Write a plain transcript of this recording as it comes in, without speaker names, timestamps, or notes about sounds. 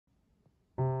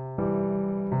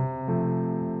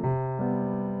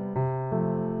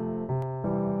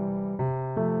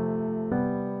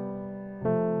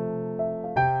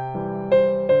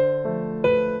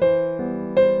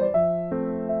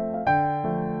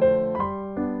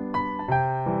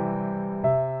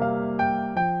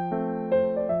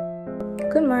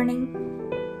Good morning.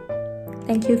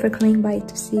 Thank you for coming by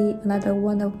to see another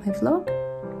one of my vlog.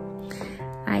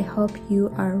 I hope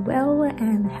you are well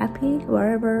and happy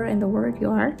wherever in the world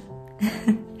you are.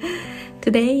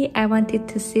 Today I wanted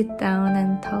to sit down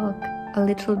and talk a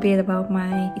little bit about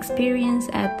my experience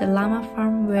at the llama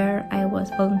farm where I was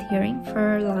volunteering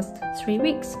for the last 3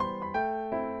 weeks.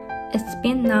 It's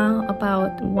been now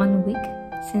about 1 week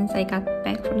since I got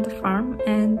back from the farm,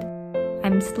 and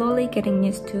I'm slowly getting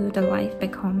used to the life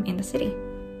back home in the city.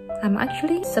 I'm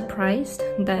actually surprised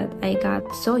that I got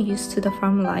so used to the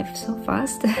farm life so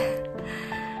fast.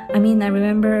 I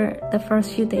remember the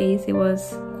first few days it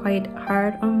was quite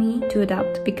hard on me to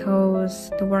adapt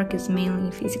because the work is mainly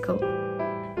physical.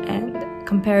 And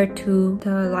compared to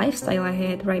the lifestyle I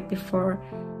had right before,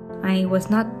 I was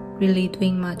not really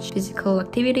doing much physical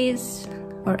activities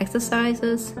or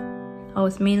exercises. I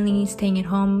was mainly staying at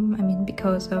home,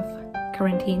 because of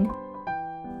quarantine.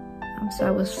 So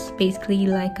I was basically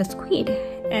like a squid,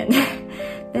 and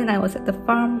then I was at the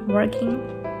farm working.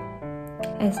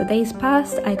 As the days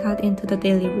passed, I got into the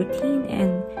daily routine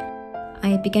and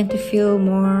I began to feel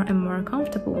more and more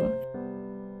comfortable.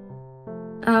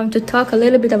 To talk a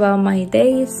little bit about my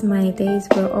days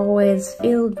were always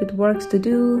filled with works to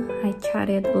do. I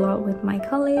chatted a lot with my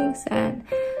colleagues, and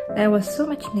there was so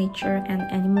much nature and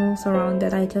animals around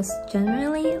that I just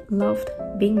genuinely loved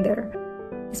being there.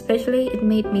 Especially, it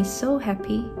made me so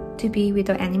happy to be with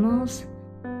the animals.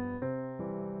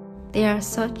 They are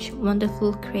such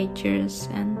wonderful creatures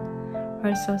and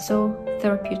also so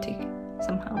therapeutic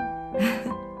somehow.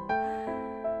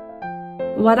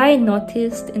 What I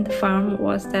noticed in the farm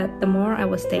was that the more I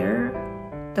was there,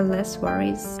 the less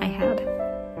worries I had.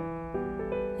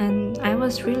 And I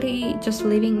was really just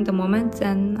living the moment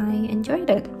and I enjoyed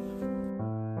it.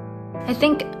 I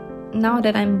think now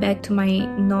that I'm back to my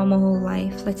normal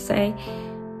life, let's say,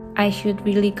 I should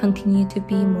really continue to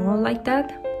be more like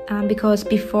that. Because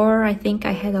before, I think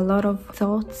I had a lot of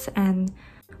thoughts and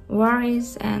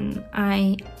worries, and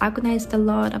I agonized a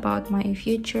lot about my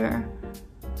future,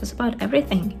 just about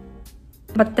everything.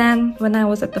 But then when I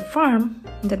was at the farm,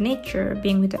 in the nature,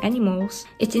 being with the animals,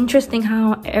 it's interesting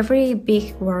how every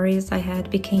big worries I had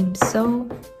became so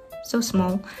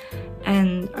small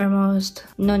and almost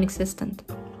non-existent.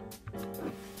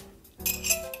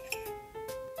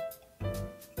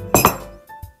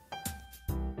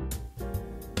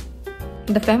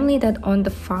 The family that owned the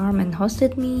farm and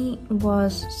hosted me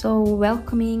was so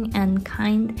welcoming and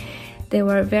kind. They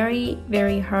were very,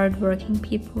 very hardworking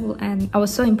people, and I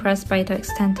was so impressed by the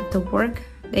extent of the work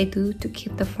they do to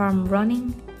keep the farm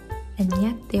running. And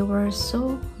yet they were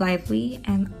so lively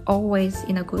and always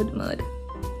in a good mood.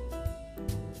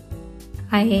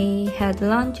 I had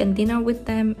lunch and dinner with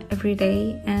them every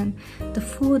day, and the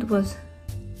food was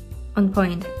on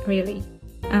point, really.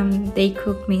 They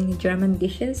cooked mainly German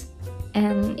dishes,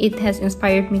 and it has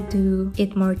inspired me to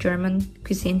eat more German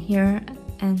cuisine here.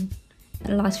 And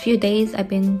the last few days I've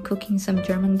been cooking some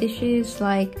German dishes.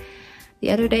 Like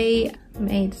the other day I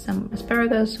made some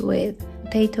asparagus with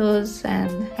potatoes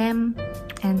and ham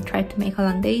and tried to make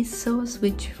hollandaise sauce,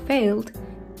 which failed,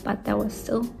 but that was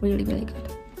still really, really good.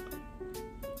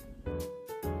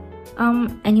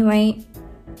 Anyway,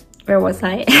 where was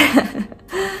I?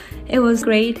 It was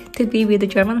great to be with the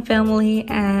German family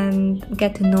and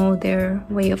get to know their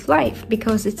way of life,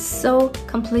 because it's so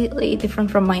completely different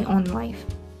from my own life.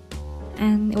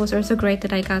 And it was also great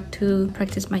that I got to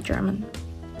practice my German.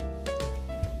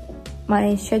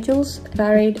 My schedules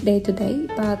varied day to day,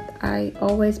 but I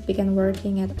always began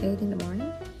working at 8 in the morning.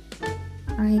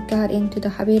 I got into the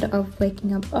habit of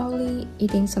waking up early,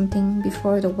 eating something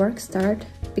before the work starts,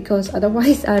 because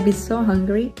otherwise I'll be so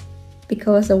hungry.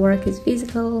 Because the work is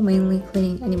physical, mainly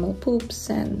cleaning animal poops,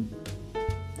 and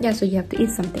yeah, so you have to eat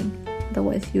something,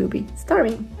 otherwise you'll be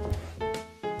starving.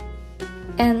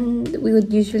 And we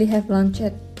would usually have lunch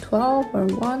at 12 or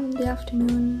 1 in the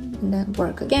afternoon, and then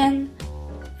work again,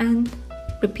 and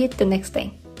repeat the next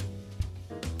day.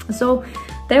 So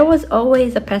there was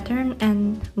always a pattern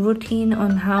and routine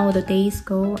on how the days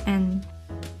go, and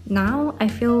now I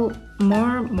feel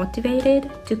more motivated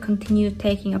to continue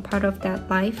taking a part of that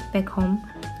life back home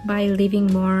by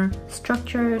living more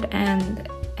structured and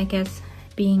I guess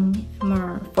being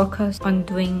more focused on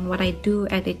doing what I do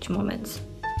at each moment.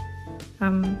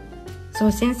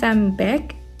 So since I'm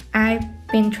back, I've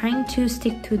been trying to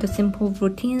stick to the simple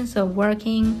routines of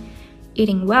working,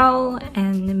 eating well,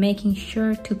 and making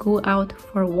sure to go out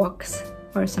for walks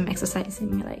or some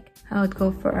exercising. Like I would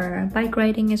go for bike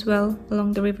riding as well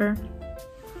along the river.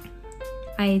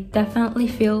 I definitely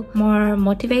feel more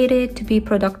motivated to be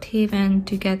productive and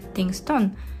to get things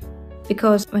done,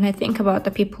 because when I think about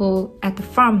the people at the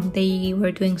farm, they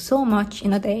were doing so much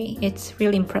in a day. It's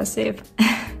really impressive.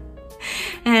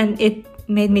 And it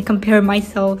made me compare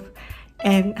myself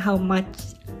and how much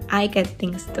I get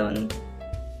things done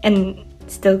and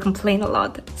still complain a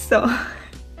lot. So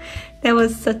that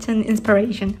was such an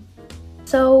inspiration.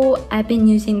 So I've been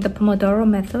using the Pomodoro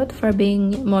method for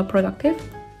being more productive,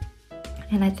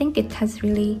 and I think it has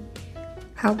really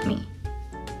helped me,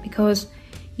 because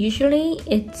usually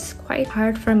it's quite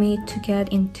hard for me to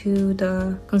get into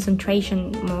the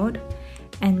concentration mode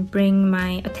and bring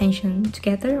my attention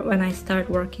together when I start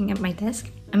working at my desk.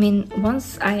 I mean,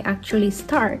 once I actually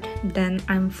start, then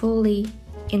I'm fully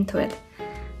into it.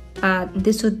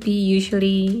 This would be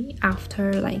usually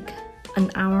after like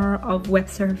an hour of web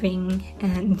surfing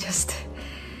and just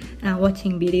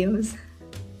watching videos,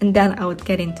 and then I would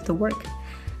get into the work.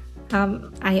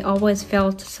 I always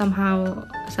felt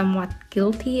somewhat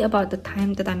guilty about the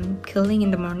time that I'm killing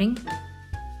in the morning,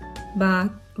 but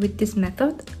with this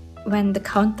method, when the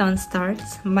countdown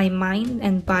starts, my mind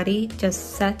and body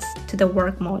just sets to the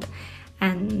work mode,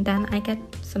 and then I get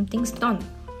some things done.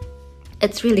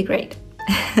 It's really great.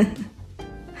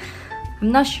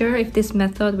 I'm not sure if this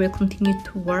method will continue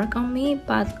to work on me,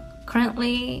 but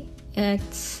currently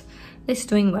it's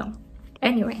doing well.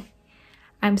 Anyway,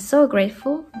 I'm so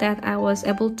grateful that I was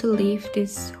able to live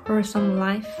this wholesome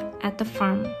life at the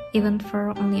farm, even for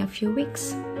only a few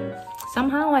weeks.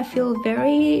 Somehow I feel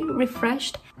very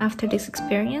refreshed after this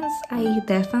experience. I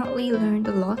definitely learned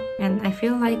a lot, and I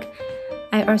feel like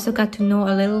I also got to know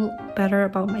a little better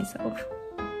about myself.